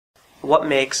What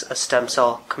makes a stem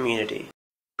cell community?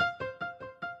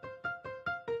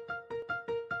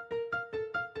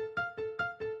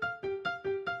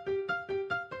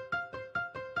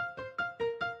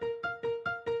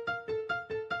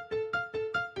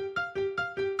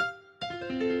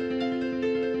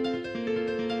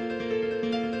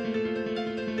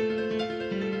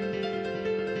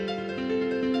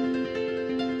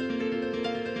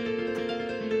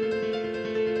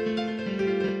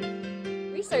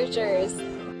 Researchers,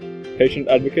 patient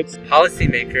advocates,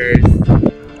 policymakers,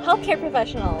 healthcare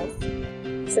professionals,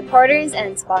 supporters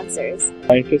and sponsors,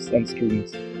 scientists and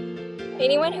students.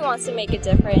 anyone who wants to make a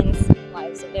difference in the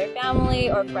lives of their family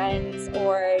or friends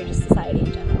or just society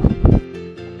in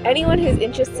general. Anyone who's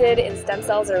interested in stem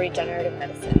cells or regenerative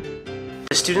medicine.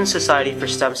 The Student Society for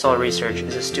Stem Cell Research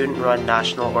is a student-run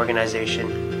national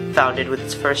organization founded with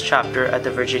its first chapter at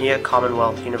the Virginia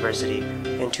Commonwealth University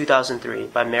in 2003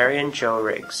 by Marion Jo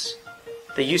Riggs.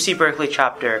 The UC Berkeley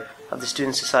chapter of the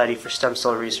Student Society for Stem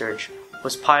Cell Research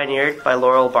was pioneered by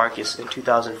Laurel Barkis in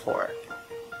 2004.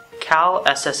 Cal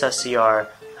SSSCR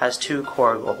has two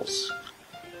core goals.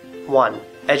 1.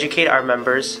 Educate our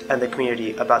members and the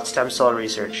community about stem cell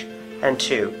research, and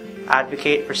 2.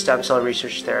 Advocate for stem cell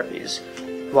research therapies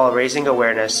while raising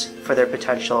awareness for their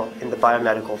potential in the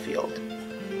biomedical field.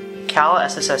 Cal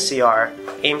SSSCR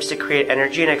aims to create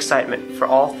energy and excitement for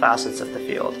all facets of the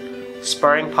field,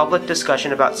 spurring public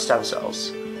discussion about stem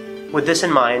cells. With this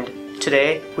in mind,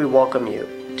 today we welcome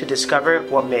you to discover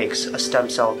what makes a stem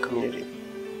cell community.